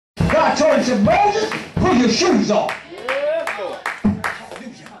God told him, said, Moses, put your shoes off.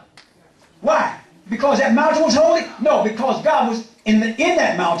 Why? Because that mountain was holy? No, because God was in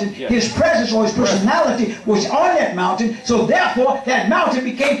that mountain. Yeah. His presence or his personality was on that mountain. So therefore, that mountain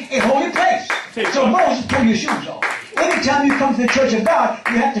became a holy place. So Moses, pull your shoes off. Anytime you come to the church of God,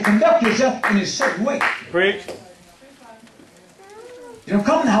 you have to conduct yourself in a certain way. Preach. You don't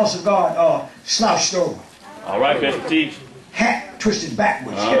come in the house of God slouched over. All right, Bishop, teach. Hat twisted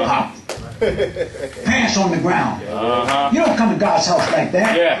backwards, hip-hop. Pants on the ground. You don't come to God's house like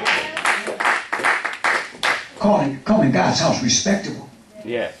that. Yeah. Come in God's house respectable.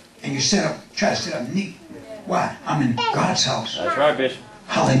 Yeah. And you try to sit up neat. Why? I'm in God's house. That's right, Bishop.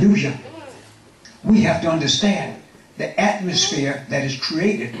 Hallelujah. We have to understand the atmosphere that is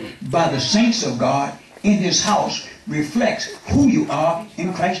created by the saints of God in His house reflects who you are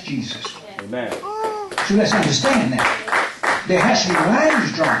in Christ Jesus. Amen. So let's understand that. There has to be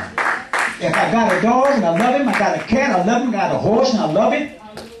lines drawn. If I got a dog and I love him, I got a cat, I love him, I got a horse and I love him,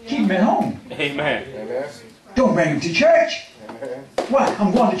 keep him at home. Amen. Don't bring him to church. Why?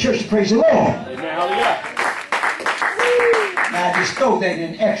 I'm going to church to praise the Lord. Amen. Hallelujah. Now I just throw that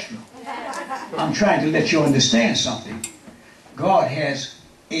in extra. I'm trying to let you understand something. God has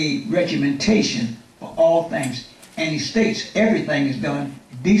a regimentation for all things. And He states everything is done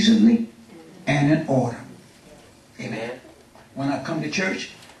decently and in order. Amen. When I come to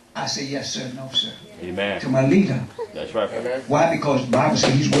church, I say yes sir, no sir. Amen. To my leader. That's right. Amen. Why? Because the Bible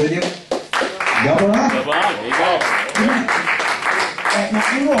says he's worthy of double honor. Double honor. There you go. Amen.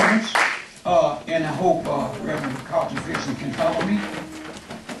 Now in Romans, and I hope Reverend Carlton Pearson can follow me.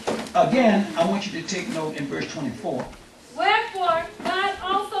 Again, I want you to take note in verse 24. Wherefore, God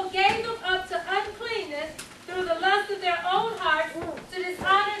also gave them up to uncleanness through the lust of their own hearts, to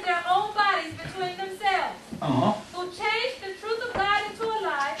dishonor their own bodies between themselves. Who changed the truth of God into a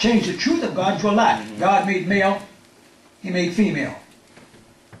lie. Change the truth of God into a lie. God made male, He made female.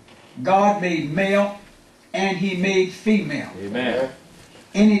 God made male and He made female. Amen.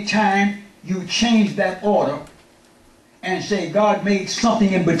 Anytime you change that order and say God made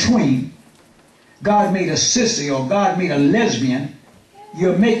something in between, God made a sissy or God made a lesbian,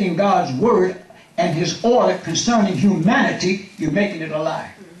 you're making God's word and His order concerning humanity, you're making it a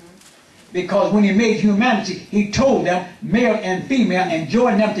lie. Because when He made humanity, He told them, male and female, and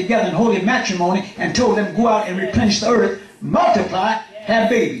joined them together in holy matrimony, and told them, go out and replenish the earth, multiply, have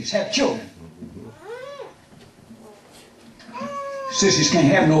babies, have children. Sissies can't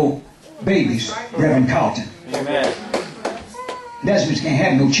have no babies, Reverend Carlton. Amen. Lesbians can't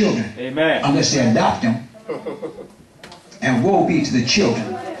have no children. Amen. Unless they adopt them. And woe be to the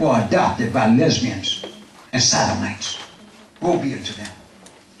children who are adopted by lesbians and sodomites. Woe be unto them.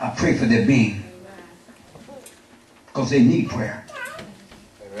 I pray for their being. Because they need prayer.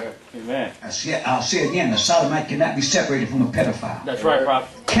 Amen. Amen. I'll say again, a sodomite cannot be separated from a pedophile. That's right,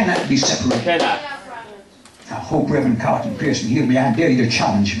 Prophet. Cannot be separated. Cannot. I hope Reverend Carlton Pearson hear me. I dare you to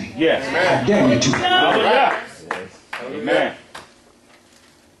challenge me. Yes. I dare you to. Hallelujah. Amen.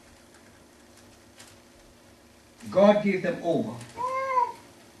 God gave them over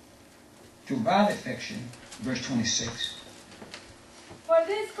to vile affection, verse 26. For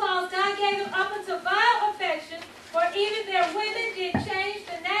this cause God gave them up unto vile affection, for even their women did change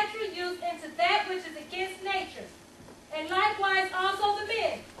the natural use into that which is against nature. And likewise also the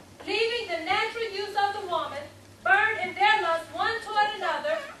men, leaving the natural use of the woman, burned in their lust one toward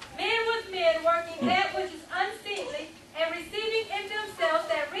another, men with men working that which is unseemly, and receiving in themselves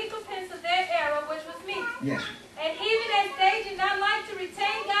that recompense of their error which was meet. Yes. And even as they did not like to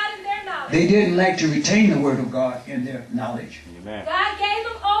retain God in their knowledge, They didn't like to retain the word of God in their knowledge. Amen. God gave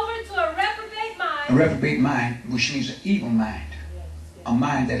them over to a reprobate mind. A reprobate mind, which means an evil mind. A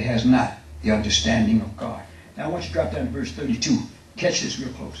mind that has not the understanding of God. Now I want you to drop down to verse 32. Catch this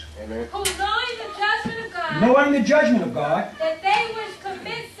real close. Amen. Who knowing the judgment of God, Knowing the judgment of God, that they which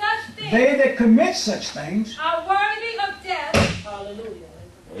commit such things they that commit such things, are worthy of death. Hallelujah.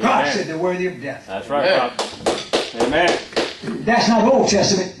 God Amen. said they're worthy of death. That's right, Prophet. Amen. That's not Old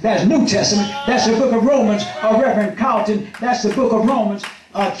Testament. That's New Testament. That's the book of Romans, Reverend Carlton. That's the book of Romans,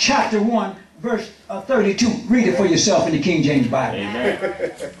 chapter 1, verse 32. Read it for yourself in the King James Bible.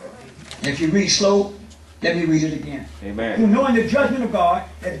 Amen. If you read slow, let me read it again. Amen. Who knowing the judgment of God,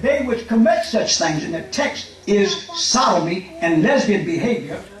 that they which commit such things, and the text is sodomy and lesbian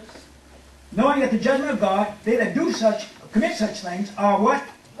behavior, knowing that the judgment of God, they that do such, commit such things, are what?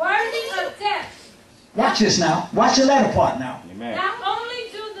 Worthy of death. Watch this now. Watch the latter part now. Amen. Not only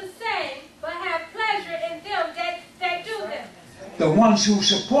do the same, but have pleasure in them that do them. The ones who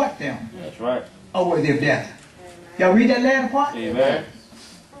support them That's right. are worthy of death. Y'all read that latter part? Amen.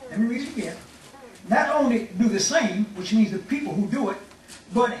 let me read it again. Not only do the same, which means the people who do it,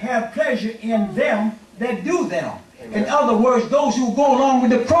 but have pleasure in them that do them. In other words, those who go along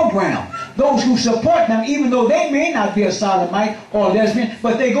with the program, those who support them, even though they may not be a sodomite or lesbian,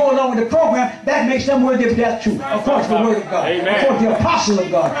 but they go along with the program, that makes them worthy of death too, according to the word of God, Amen. according to the apostle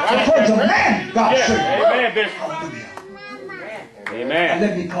of God, according to man, God Yes. said. Amen, Bishop. Hallelujah. Now Amen.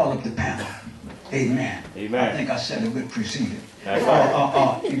 let me call up the panel. Amen. Amen. I think I said a good preceding. That's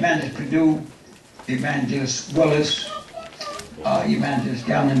right. Evangelist Perdue, Evangelist Willis, Evangelist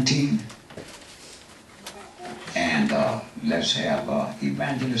Galantine, and let's have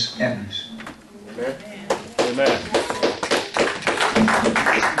Evangelist Evans. Amen. Amen.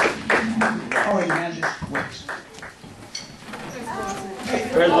 Or Evangelist Willis.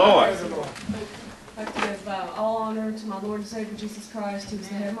 Praise the Lord. I'd like to give all honor to my Lord and Savior Jesus Christ, who is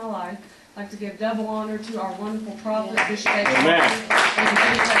the head of my life. I'd like to give double honor to our wonderful prophet, Bishop David. Amen. I'd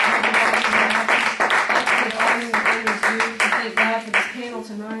like to give honor and honor due to thank God for this panel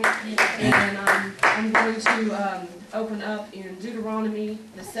tonight. And I'm going to open up in Deuteronomy,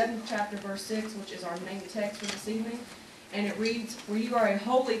 the 7th chapter, verse 6, which is our main text for this evening. And it reads, "For you are a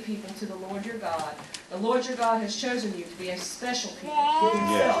holy people to the Lord your God. The Lord your God has chosen you to be a special people to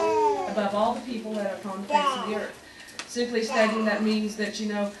himself above all the people that are upon the face of the earth." Simply stating, that means that,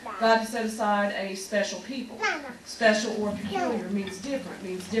 God has set aside a special people. Special or peculiar means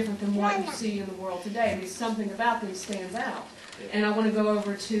different than what you see in the world today. It means something about them stands out. And I want to go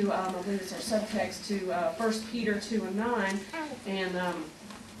over to, I believe it's our subtext, to 1 Peter 2 and 9. And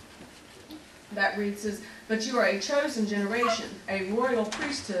that reads, says, "But you are a chosen generation, a royal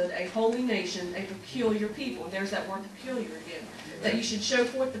priesthood, a holy nation, a peculiar people." There's that word peculiar again. "That you should show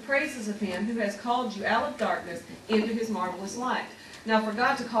forth the praises of him who has called you out of darkness into his marvelous light." Now, for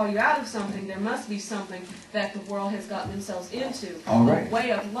God to call you out of something, there must be something that the world has gotten themselves into. All right. A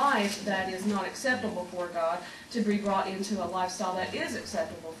way of life that is not acceptable for God, to be brought into a lifestyle that is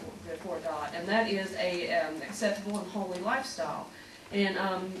acceptable for God. And that is a acceptable and holy lifestyle. And,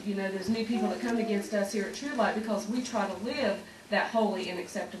 there's new people that come against us here at True Light because we try to live that holy and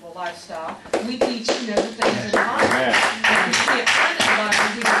acceptable lifestyle. We teach, the things of the Bible. Amen. If you can't find it in the Bible,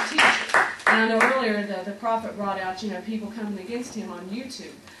 we don't teach it. And I know earlier the prophet brought out, people coming against him on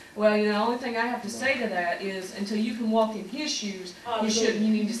YouTube. Well, the only thing I have to say to that is, until you can walk in his shoes, you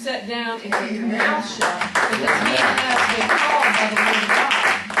need to sit down and keep your mouth shut, because he has been called by the Word of God.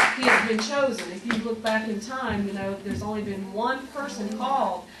 He has been chosen. If you look back in time, there's only been one person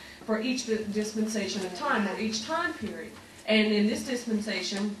called for each dispensation of time, or each time period. And in this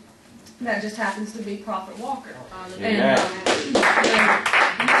dispensation, that just happens to be Prophet Walker. Amen.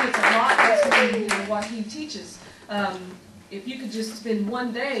 And it's a lot that's what he teaches. If you could just spend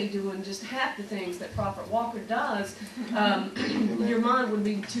one day doing just half the things that Prophet Walker does, your mind would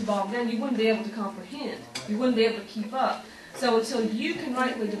be too bogged down. You wouldn't be able to comprehend. You wouldn't be able to keep up. So until you can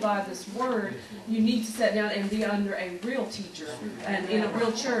rightly divide this word, you need to sit down and be under a real teacher and in a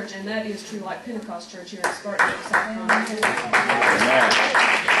real church, and that is True Light Pentecost Church here in Spartanburg, South Carolina.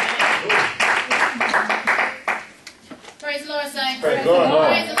 Praise the Lord, saints. Praise the Lord.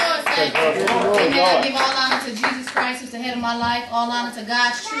 Praise the Lord, saints. Amen. I give all honor to Jesus Christ, who's the head of my life. All honor to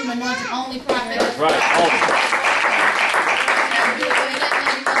God's true and anointed only prophet. That's right. Oh.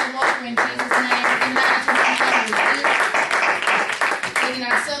 Walker in Jesus' name. Give honor to one another. Taking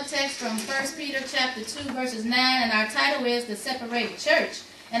our subtext from 1 Peter chapter 2, verses 9, and our title is The Separated Church.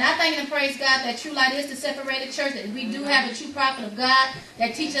 And I thank and praise God that True Light is the separated church, that we do have a true prophet of God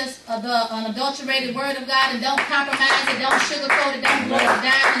that teaches us the unadulterated word of God, and don't compromise it, don't sugarcoat it, don't blow it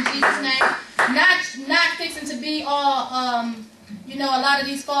down in Jesus' name. Not fixing to be all, a lot of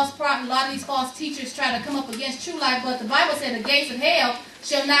these false prophets, a lot of these false teachers try to come up against True Light, but the Bible said the gates of hell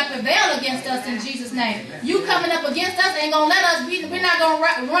shall not prevail against us in Jesus' name. You coming up against us ain't going to let us, we're not going to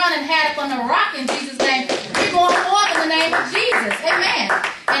run and hide up on the rock in Jesus' name. We're going forth in the name of Jesus. Amen.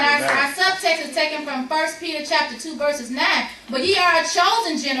 And our subtext is taken from 1 Peter chapter 2, verses 9. "But ye are a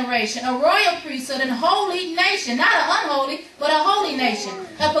chosen generation, a royal priesthood, and holy nation." Not an unholy, but a holy nation.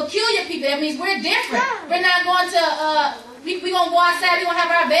 A peculiar people. That means we're different. We're not going to, we're going to go outside, we're going to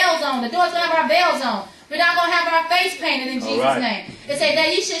have our veils on. The door's going to have our veils on. We're not going to have our face painted in Jesus' name. It says that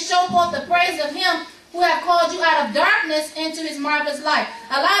ye should show forth the praise of him who have called you out of darkness into his marvelous light.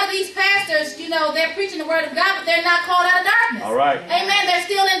 A lot of these pastors, they're preaching the word of God, but they're not called out of darkness. All right. Amen. They're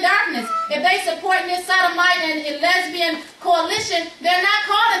still in darkness. If they support this sodomite and lesbian coalition, they're not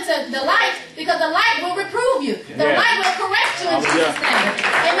called into the light, because the light will reprove you. The light will correct you in Jesus' name.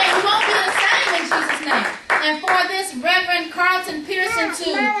 Amen. You won't be the same in Jesus' name. And for this Reverend Carlton Pearson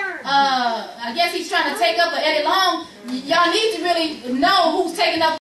to, says he's trying to take up for Eddie Long, y'all need to really know who's taking up